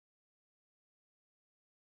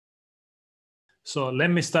So let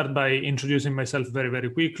me start by introducing myself very, very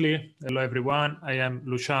quickly. Hello, everyone. I am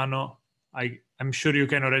Luciano. I'm sure you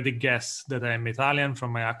can already guess that I am Italian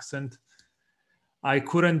from my accent. I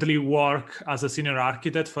currently work as a senior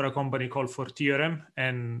architect for a company called Fortiorem,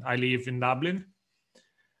 and I live in Dublin.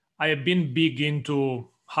 I have been big into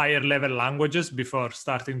higher level languages before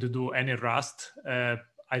starting to do any Rust.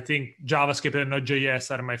 I think JavaScript and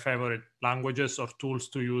Node.js are my favorite languages or tools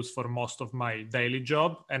to use for most of my daily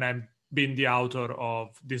job. And I've been the author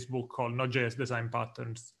of this book called Node.js Design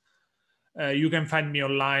Patterns. You can find me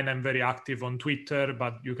online. I'm very active on Twitter,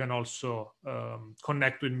 but you can also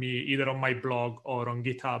connect with me either on my blog or on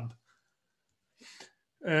GitHub.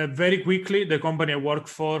 Very quickly, the company I work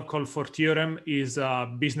for, called Fortiorem, is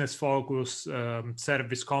a business-focused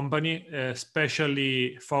service company,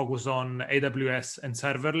 especially focused on AWS and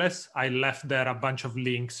serverless. I left there a bunch of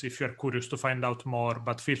links if you're curious to find out more,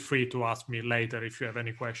 but feel free to ask me later if you have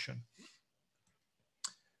any question.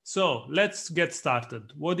 So let's get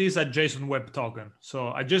started. What is a JSON Web Token? So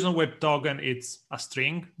a JSON Web Token, it's a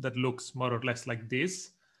string that looks more or less like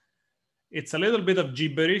this. It's a little bit of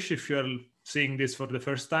gibberish if you're seeing this for the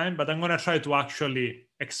first time, but I'm going to try to actually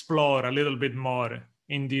explore a little bit more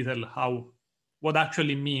in detail what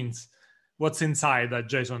actually means, what's inside a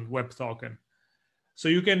JSON Web Token. So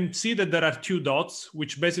you can see that there are two dots,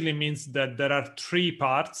 which basically means that there are three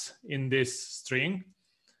parts in this string.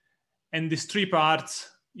 And these three parts,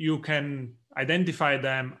 you can identify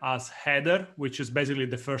them as header, which is basically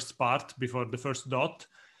the first part before the first dot.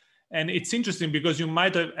 And it's interesting because you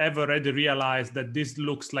might have already realized that this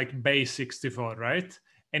looks like base64, right?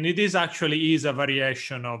 And it is actually a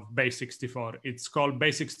variation of base64. It's called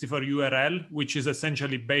base64 URL, which is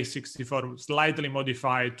essentially base64 slightly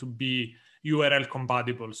modified to be URL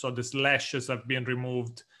compatible. So the slashes have been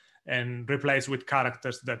removed and replaced with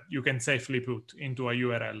characters that you can safely put into a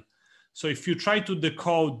URL. So if you try to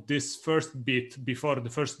decode this first bit before the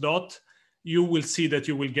first dot, you will see that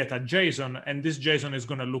you will get a JSON, and this JSON is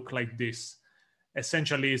going to look like this.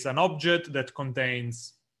 Essentially, it's an object that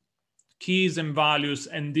contains keys and values,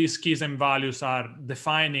 and these keys and values are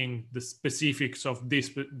defining the specifics of this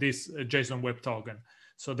JSON Web Token.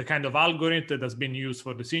 So the kind of algorithm that has been used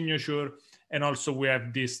for the signature, and also we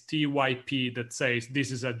have this TYP that says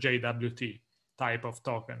this is a JWT type of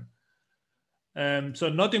token. So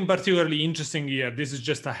nothing particularly interesting here. This is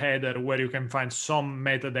just a header where you can find some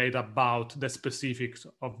metadata about the specifics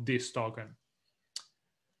of this token.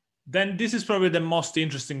 Then this is probably the most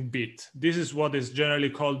interesting bit. This is what is generally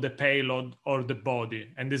called the payload or the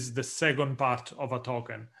body. And this is the second part of a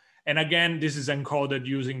token. And again, this is encoded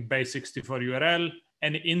using base64 URL.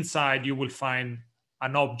 And inside you will find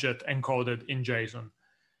an object encoded in JSON.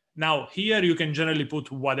 Now here you can generally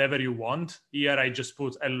put whatever you want. Here I just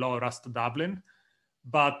put hello Rust Dublin,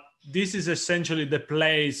 but this is essentially the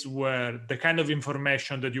place where the kind of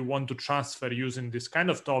information that you want to transfer using this kind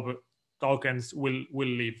of tokens will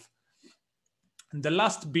live. And the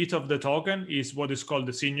last bit of the token is what is called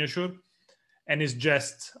the signature, and it's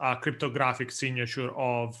just a cryptographic signature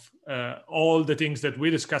of all the things that we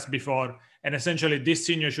discussed before. And essentially this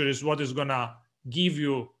signature is what is gonna give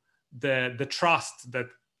you the trust that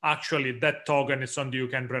actually that token is something you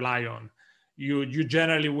can rely on. You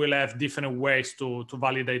generally will have different ways to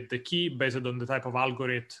validate the key based on the type of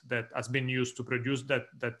algorithm that has been used to produce that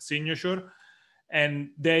signature. And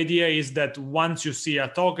the idea is that once you see a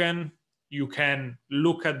token, you can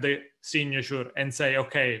look at the signature and say,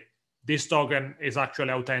 okay, this token is actually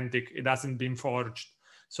authentic. It hasn't been forged.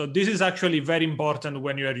 So this is actually very important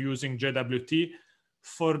when you are using JWT.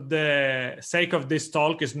 For the sake of this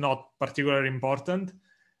talk, it's not particularly important.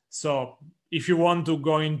 So if you want to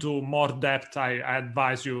go into more depth, I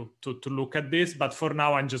advise you to look at this. But for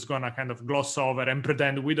now, I'm just going to kind of gloss over and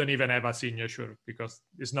pretend we don't even have a signature because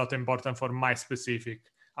it's not important for my specific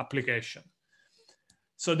application.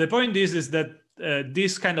 So the point is that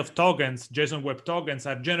these kind of tokens, JSON Web Tokens,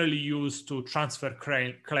 are generally used to transfer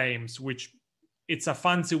claims, which it's a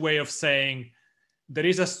fancy way of saying there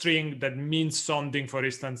is a string that means something, for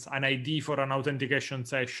instance, an ID for an authentication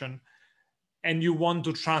session, and you want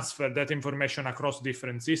to transfer that information across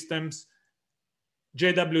different systems.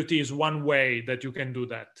 JWT is one way that you can do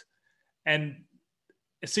that. And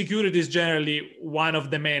security is generally one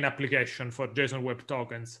of the main applications for JSON Web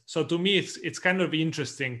Tokens. So to me, it's kind of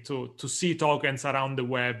interesting to see tokens around the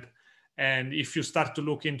web. And if you start to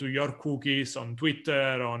look into your cookies on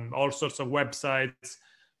Twitter, on all sorts of websites,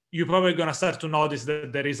 you're probably going to start to notice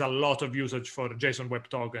that there is a lot of usage for JSON Web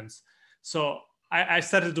Tokens. So I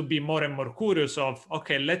started to be more and more curious of,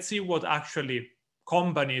 okay, let's see what actually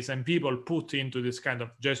companies and people put into this kind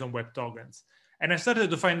of JSON Web Tokens. And I started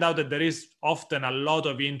to find out that there is often a lot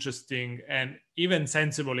of interesting and even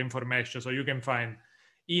sensible information. So you can find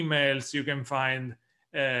emails, you can find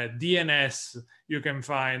DNS, you can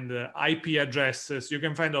find IP addresses, you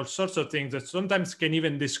can find all sorts of things that sometimes can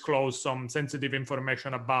even disclose some sensitive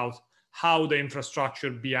information about how the infrastructure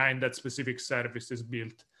behind that specific service is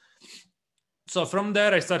built. So from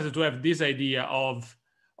there, I started to have this idea of,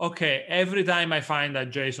 okay, every time I find a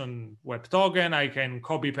JSON Web Token, I can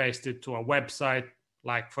copy paste it to a website,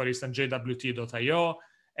 like for instance, jwt.io,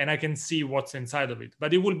 and I can see what's inside of it.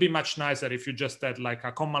 But it would be much nicer if you just had like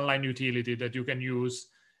a command line utility that you can use.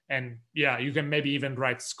 And yeah, you can maybe even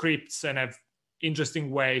write scripts and have interesting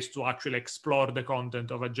ways to actually explore the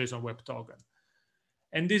content of a JSON Web Token.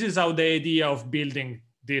 And this is how the idea of building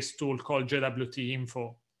this tool called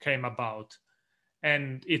jwtinfo came about.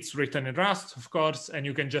 And it's written in Rust, of course, and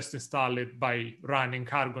you can just install it by running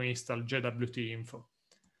cargo install jwtinfo.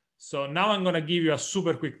 So now I'm going to give you a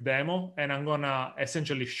super quick demo, and I'm going to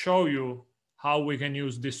essentially show you how we can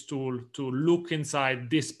use this tool to look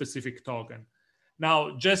inside this specific token.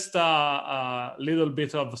 Now, just a little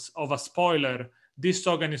bit of a spoiler, this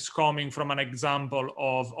token is coming from an example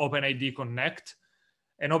of OpenID Connect.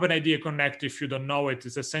 And OpenID Connect, if you don't know it,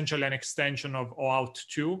 is essentially an extension of OAuth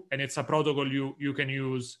 2, and it's a protocol you can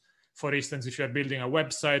use, for instance, if you're building a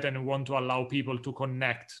website and you want to allow people to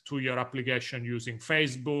connect to your application using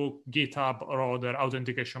Facebook, GitHub, or other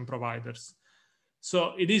authentication providers.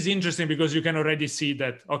 So it is interesting because you can already see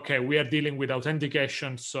that, okay, we are dealing with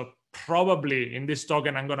authentication, so probably in this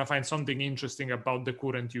token, I'm going to find something interesting about the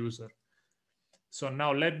current user. So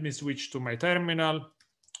now let me switch to my terminal.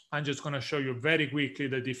 I'm just going to show you very quickly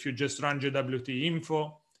that if you just run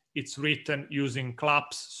jwtinfo, it's written using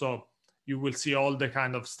claps. So you will see all the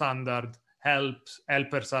kind of standard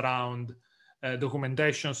helpers around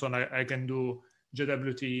documentation. So I can do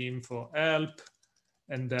jwtinfo help,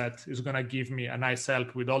 and that is going to give me a nice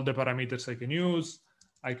help with all the parameters I can use.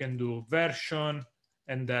 I can do version,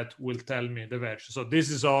 and that will tell me the version. So this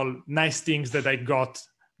is all nice things that I got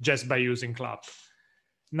just by using clap.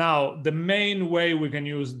 Now, the main way we can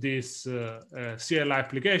use this CLI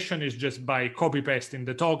application is just by copy pasting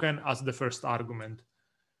the token as the first argument.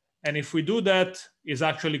 And if we do that, it's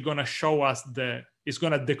actually going to show us it's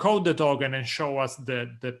going to decode the token and show us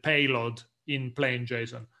the payload in plain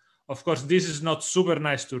JSON. Of course, this is not super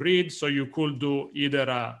nice to read, so you could do either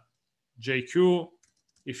a JQ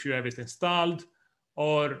if you have it installed,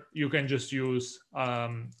 or you can just use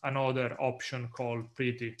another option called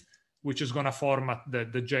pretty, which is going to format the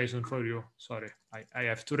JSON for you. Sorry, I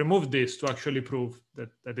have to remove this to actually prove that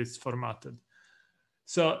it's formatted.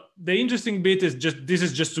 So the interesting bit is this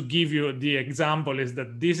is just to give you the example, is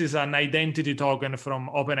that this is an identity token from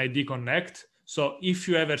OpenID Connect. So if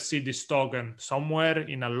you ever see this token somewhere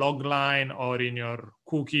in a log line or in your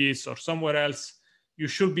cookies or somewhere else, you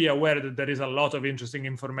should be aware that there is a lot of interesting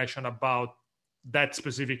information about that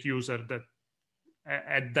specific user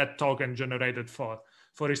that token generated for.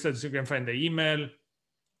 For instance, you can find the email,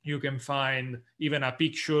 you can find even a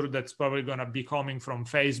picture that's probably going to be coming from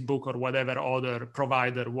Facebook or whatever other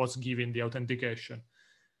provider was giving the authentication.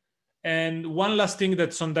 And one last thing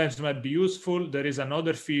that sometimes might be useful, there is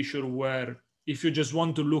another feature where if you just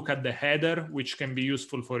want to look at the header, which can be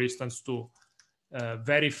useful, for instance, to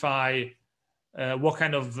verify what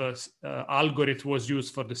kind of algorithm was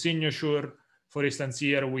used for the signature. For instance,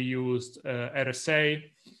 here we used RSA.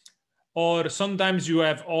 Or sometimes you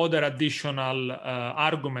have other additional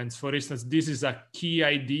arguments. For instance, this is a key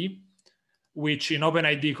ID, which in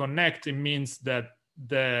OpenID Connect, it means that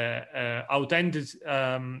the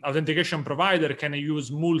authentication provider can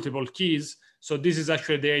use multiple keys. So this is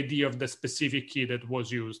actually the ID of the specific key that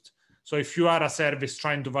was used. So if you are a service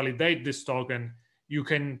trying to validate this token, you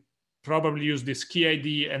can probably use this key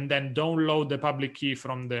ID and then download the public key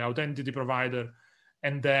from the identity provider,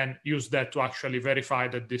 and then use that to actually verify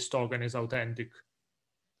that this token is authentic.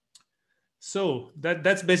 So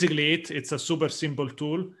that's basically it. It's a super simple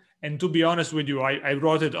tool. And to be honest with you, I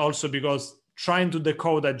wrote it also because trying to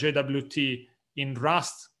decode a JWT in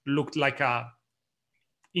Rust looked like a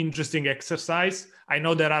interesting exercise. I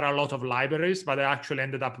know there are a lot of libraries, but I actually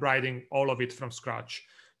ended up writing all of it from scratch.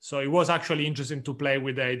 So it was actually interesting to play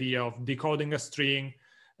with the idea of decoding a string,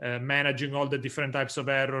 managing all the different types of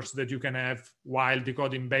errors that you can have while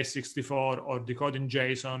decoding base64 or decoding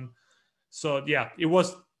JSON. So yeah, it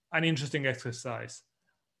was an interesting exercise.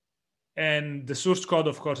 And the source code,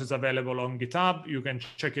 of course, is available on GitHub. You can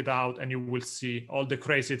check it out and you will see all the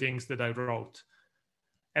crazy things that I wrote.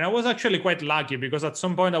 And I was actually quite lucky because at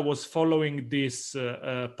some point I was following this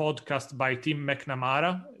podcast by Tim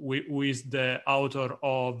McNamara, who is the author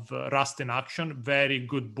of Rust in Action, very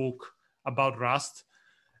good book about Rust.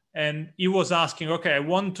 And he was asking, okay, I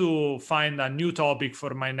want to find a new topic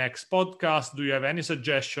for my next podcast. Do you have any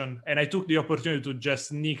suggestion? And I took the opportunity to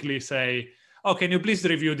just sneakily say, oh, can you please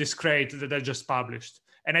review this crate that I just published?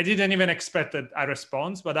 And I didn't even expect a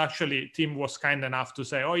response, but actually Tim was kind enough to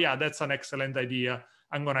say, oh yeah, that's an excellent idea.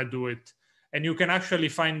 I'm gonna do it. And you can actually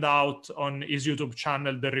find out on his YouTube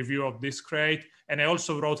channel the review of this crate. And I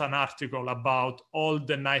also wrote an article about all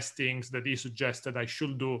the nice things that he suggested I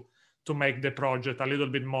should do to make the project a little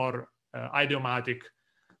bit more idiomatic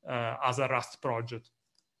as a Rust project.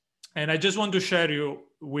 And I just want to share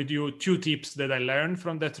with you 2 tips that I learned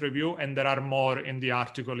from that review, and there are more in the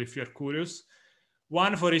article if you're curious.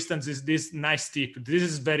 One, for instance, is this nice tip. This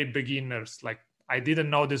is very beginners. Like, I didn't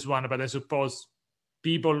know this one, but I suppose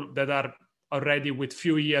people that are already with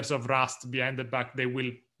few years of Rust behind the back, they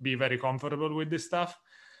will be very comfortable with this stuff.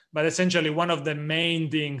 But essentially, one of the main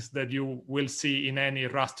things that you will see in any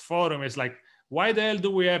Rust forum is like, why the hell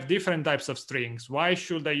do we have different types of strings? Why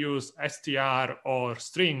should I use str or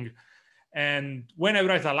string? And when I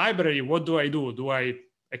write a library, what do? Do I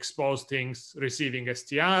expose things receiving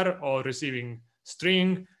str or receiving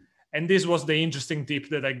string? And this was the interesting tip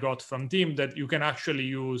that I got from Tim, that you can actually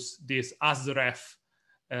use this asref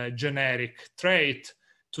generic trait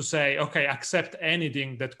to say, okay, accept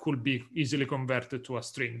anything that could be easily converted to a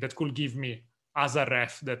string, that could give me as a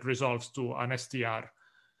ref that resolves to an str.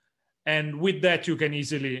 And with that, you can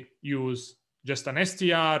easily use just an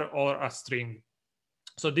str or a string.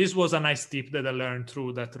 So this was a nice tip that I learned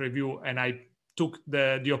through that review, and I took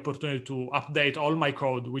the opportunity to update all my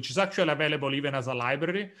code, which is actually available even as a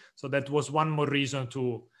library. So that was one more reason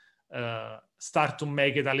to start to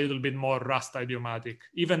make it a little bit more Rust idiomatic,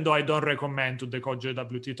 even though I don't recommend to decode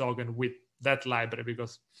JWT token with that library,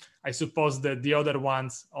 because I suppose that the other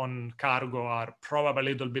ones on Cargo are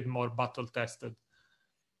probably a little bit more battle tested.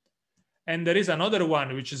 And there is another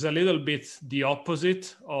one, which is a little bit the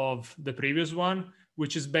opposite of the previous one,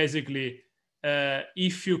 which is basically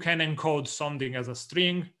if you can encode something as a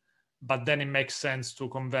string, but then it makes sense to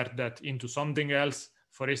convert that into something else.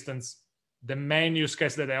 For instance, the main use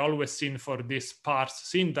case that I always seen for this parse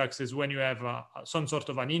syntax is when you have some sort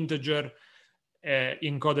of an integer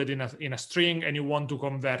encoded in a string and you want to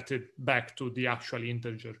convert it back to the actual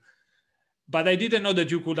integer. But I didn't know that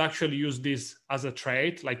you could actually use this as a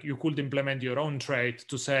trait. Like, you could implement your own trait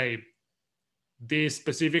to say, this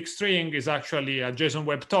specific string is actually a JSON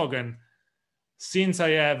Web Token. Since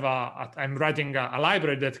I'm writing a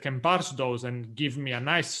library that can parse those and give me a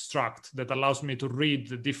nice struct that allows me to read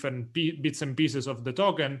the different bits and pieces of the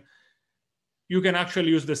token, you can actually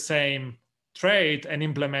use the same trait and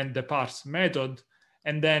implement the parse method.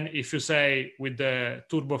 And then if you say with the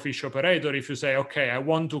turbofish operator, if you say, okay, I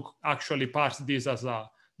want to actually parse this as a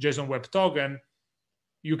JSON Web Token,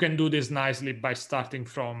 you can do this nicely by starting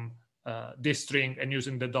from this string and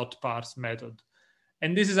using the .parse method.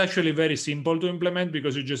 And this is actually very simple to implement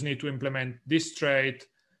because you just need to implement this trait.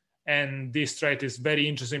 And this trait is very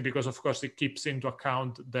interesting because, of course, it keeps into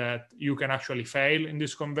account that you can actually fail in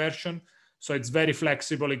this conversion. So it's very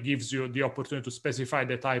flexible. It gives you the opportunity to specify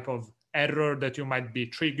the type of error that you might be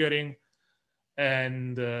triggering.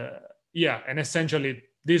 And and essentially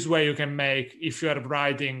this way you can make, if you are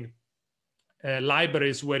writing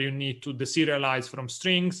libraries where you need to deserialize from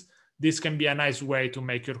strings, this can be a nice way to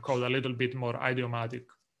make your code a little bit more idiomatic.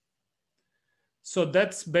 So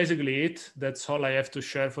that's basically it. That's all I have to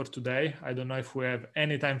share for today. I don't know if we have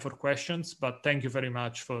any time for questions, but thank you very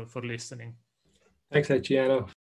much for listening. Thanks, Luciano.